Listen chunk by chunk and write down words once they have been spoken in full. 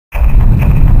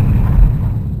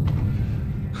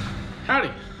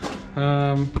Howdy.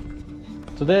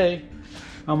 Today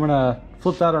I'm gonna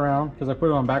flip that around because I put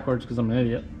it on backwards because I'm an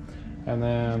idiot, and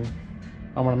then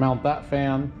I'm gonna mount that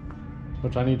fan,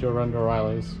 which I need to run to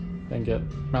O'Reilly's and get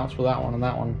mounts for that one and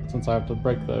that one since I have to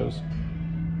break those.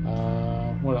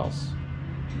 What else?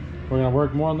 We're gonna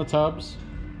work more on the tubs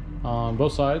on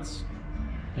both sides,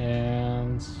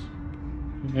 and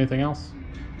anything else?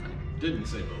 I didn't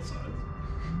say both sides.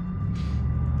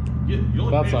 You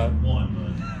only that paid side. for one,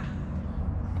 but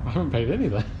I haven't paid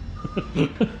anything.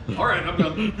 all right, I'm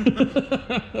done.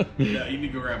 Yeah, you need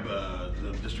to go grab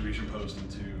the distribution post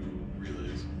and 2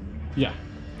 relays. Yeah.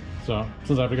 So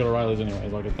since I have to go to O'Reilly's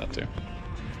anyways, I'll get that too.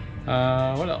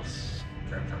 What else?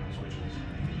 Grab terminal switches.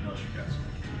 Unless you got some.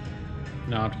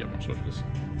 No, I have to get more switches.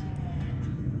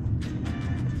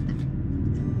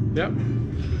 Yep.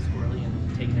 Squirrely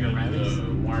and taking You it gotta do O'Reilly's. the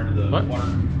wire to the What? water.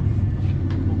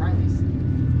 O'Reilly's.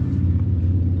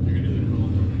 You're gonna do the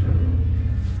coolant on the turbo.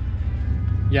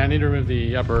 Yeah, I need to remove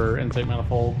the upper intake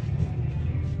manifold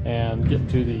and get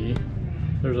to the,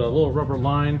 there's a little rubber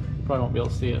line, you probably won't be able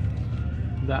to see it,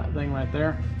 that thing right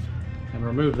there, and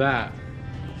remove that,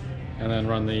 and then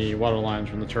run the water lines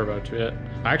from the turbo to it.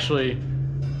 I actually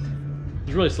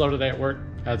was really slow today at work.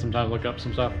 I had some time to look up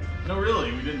some stuff. No,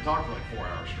 really, we didn't talk for like 4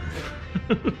 hours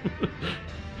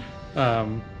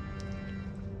straight.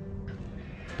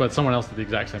 But someone else did the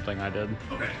exact same thing I did.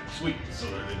 Okay, sweet. So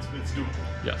it's doable.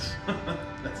 Yes.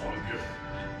 That's always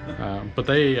good. But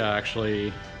they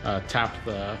actually tapped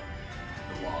the,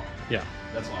 The lock. yeah.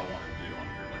 That's what I wanted to do on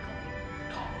here, like on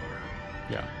the combo.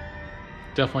 Yeah,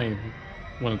 definitely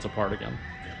when it's apart again.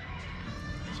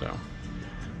 So,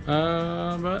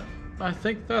 but I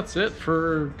think that's it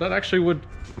for that. Actually would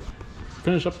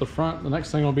finish up the front. The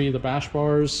next thing will be the bash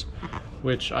bars,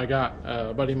 which I got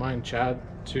a buddy of mine, Chad,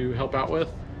 to help out with.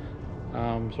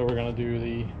 So we're gonna do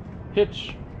the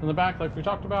hitch in the back like we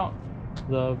talked about,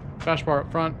 the bash bar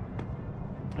up front,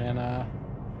 and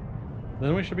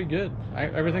then we should be good.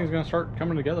 Everything's gonna start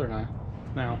coming together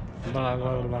now. Blah, blah,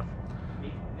 blah, blah.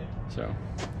 So,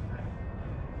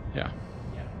 yeah.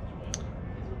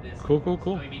 Cool.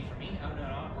 Oh, you mean for me? Oh, no,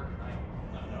 I'm working tonight.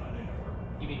 No, I didn't work.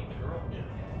 You mean the girl?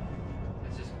 Yeah.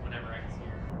 It's just whenever I can see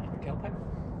her. The tailpipe?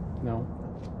 No.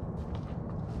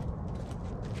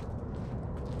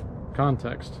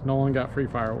 Context. Nolan got free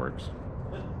fireworks.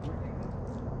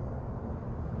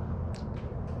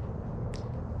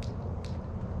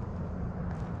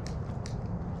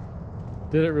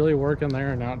 Did it really work in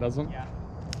there and now it doesn't? Yeah.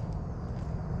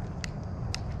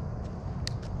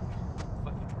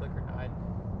 Fucking clicker died.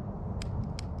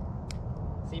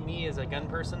 See, me as a gun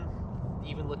person,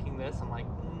 even looking this, I'm like,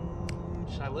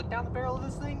 should I look down the barrel of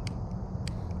this thing?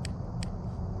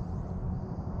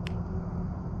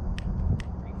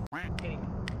 Are you kidding me?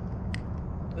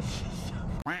 This is so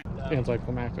dumb.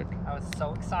 Anticlimactic. I was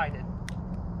so excited.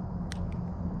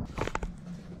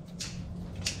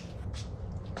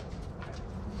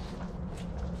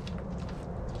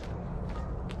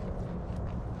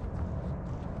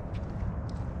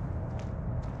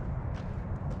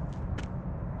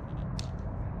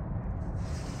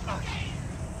 Okay.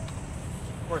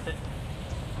 Worth it.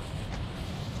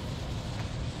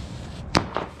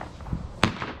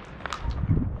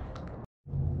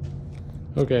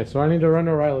 Okay, so I need to run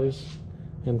to O'Reilly's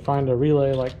and find a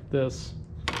relay like this,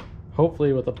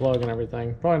 hopefully with a plug and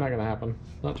everything. Probably not gonna happen,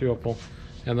 not too hopeful.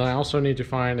 And then I also need to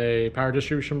find a power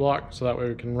distribution block so that way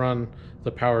we can run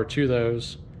the power to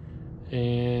those.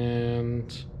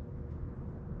 And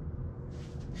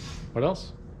what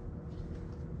else?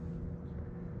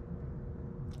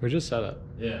 We just said it.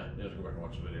 Yeah, you have to go back and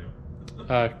watch the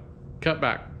video. Cut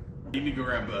back. You need to go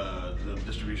grab the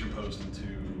distribution post and 2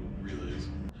 relays.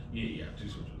 Yeah, 2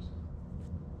 switches.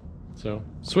 So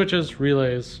switches,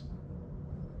 relays,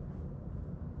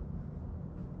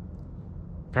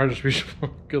 power distribution.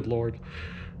 Good Lord.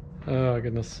 Oh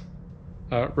goodness.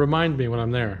 Remind me when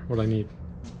I'm there what I need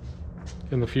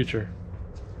in the future.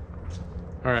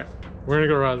 All right, we're gonna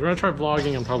go around. We're gonna try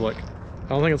vlogging in public. I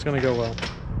don't think it's gonna go well.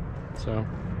 So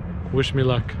wish me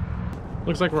luck.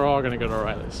 Looks like we're all gonna go to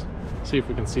O'Reilly's. See if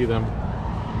we can see them.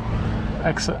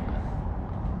 Exit.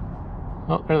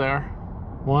 Oh, there they are.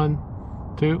 1,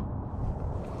 2.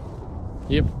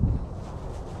 Yep.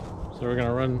 So we're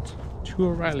gonna run to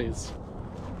O'Reilly's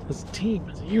as a team,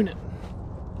 as a unit.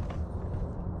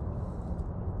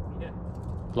 Yeah.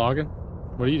 Vlogging?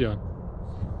 What are you doing?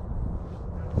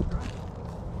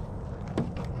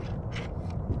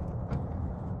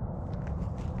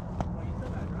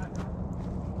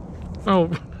 Oh.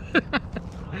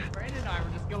 Brandon and I were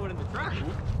just going in the truck.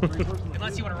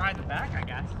 Unless you want to ride the back, I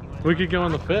guess. We could go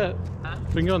in the fit. Huh?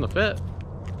 We can go in the fit.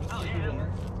 Oh, yeah.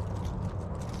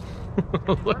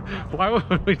 Why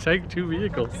would we take 2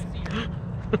 vehicles?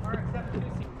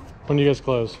 When do you guys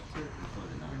close?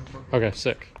 Okay,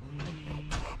 sick.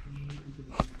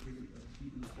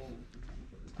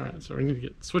 Alright, so we need to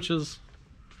get switches,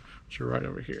 which are right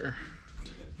over here.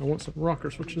 I want some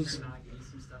rocker switches.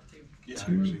 Yeah, I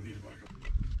actually need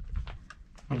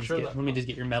a I'm sure Let me just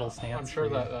get your metal stance. I'm sure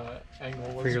that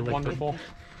angle was your liquid. wonderful.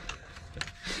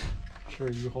 I'm sure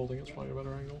you holding it's probably a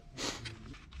better angle.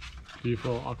 Do you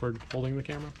feel awkward holding the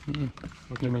camera? Okay, Okay, you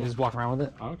want me cool. to just walk around with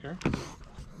it? I don't care.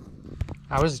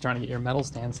 I was just trying to get your metal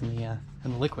stance in the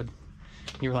liquid.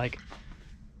 You were like,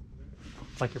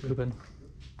 it's like you're pooping.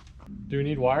 Do we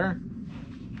need wire?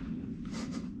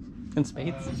 In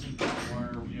spades?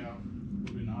 wire, yeah,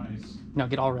 would be nice. No,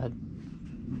 get all red.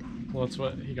 Well, that's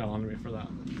what he got on me for that.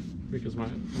 Because my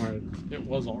it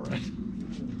was all right.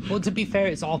 Well, to be fair,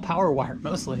 it's all power wire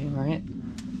mostly, right?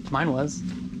 Mine was.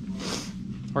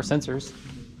 Or sensors.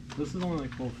 This is only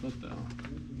like full foot though.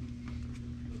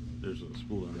 There's a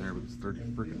spool down there, but it's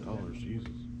 $30 freaking Jesus.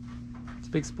 It's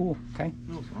a big spool, okay?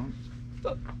 No, it's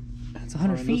not. It's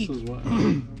 100 And feet. This is what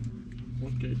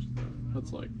what gauge is that?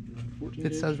 That's like 14 It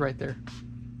gauge? says right there.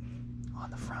 On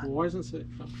the front. Well, why doesn't it say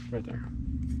oh, right there?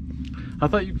 I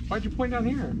thought you why'd you point down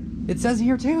here? It says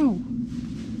here too.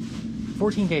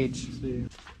 14 gauge. Let's see.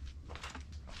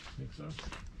 I think so.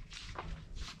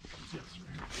 Yes,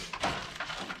 right here.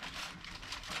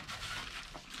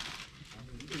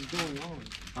 What is going on?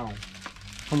 Oh.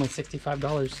 Only $65.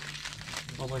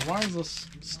 I was like, why is this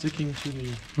sticking to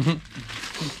the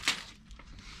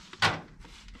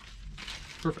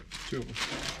perfect, 2 of them.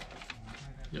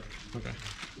 Yep, okay.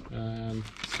 And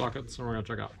sockets, and we're gonna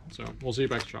check out. So we'll see you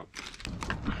back at the shop.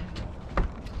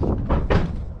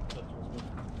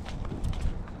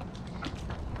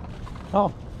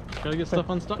 Oh, Gotta get stuff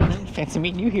unstuck, man. fancy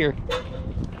meeting you here.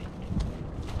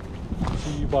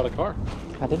 See, you bought a car.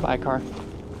 I did buy a car.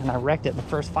 And I wrecked it in the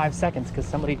first 5 seconds because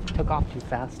somebody took off too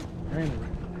fast.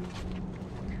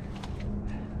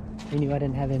 He knew I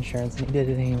didn't have insurance and he did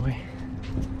it anyway.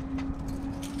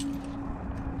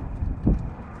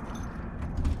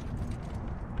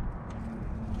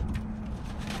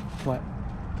 What?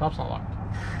 Top's not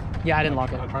locked. Yeah, I didn't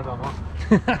lock I it. tried to unlock.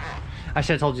 I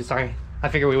should have told you, sorry. I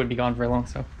figured we wouldn't be gone very long,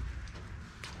 so.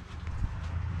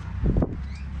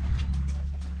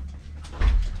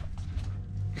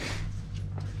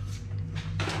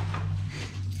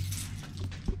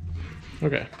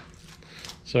 Okay.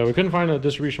 So we couldn't find a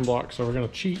distribution block, so we're gonna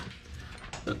cheat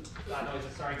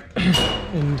Sorry.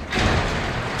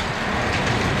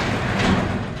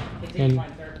 and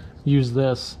use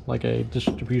this like a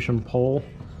distribution pole.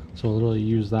 So we'll literally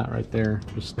use that right there.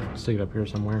 Just stick it up here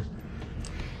somewhere.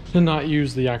 And not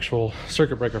use the actual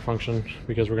circuit breaker function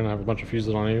because we're gonna have a bunch of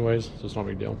fuses on anyways, so it's not a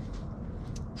big deal.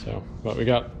 So, but we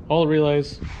got all the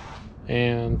relays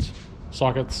and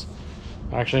sockets.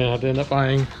 Actually, I had to end up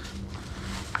buying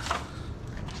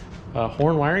a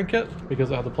horn wiring kit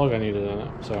because it had the plug I needed in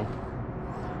it. So,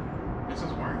 It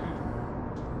says warranty.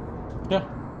 yeah.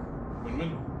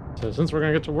 Win-win. So since we're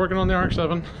gonna get to working on the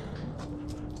RX-7,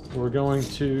 we're going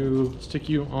to stick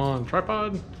you on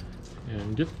tripod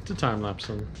and get to time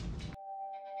lapsing.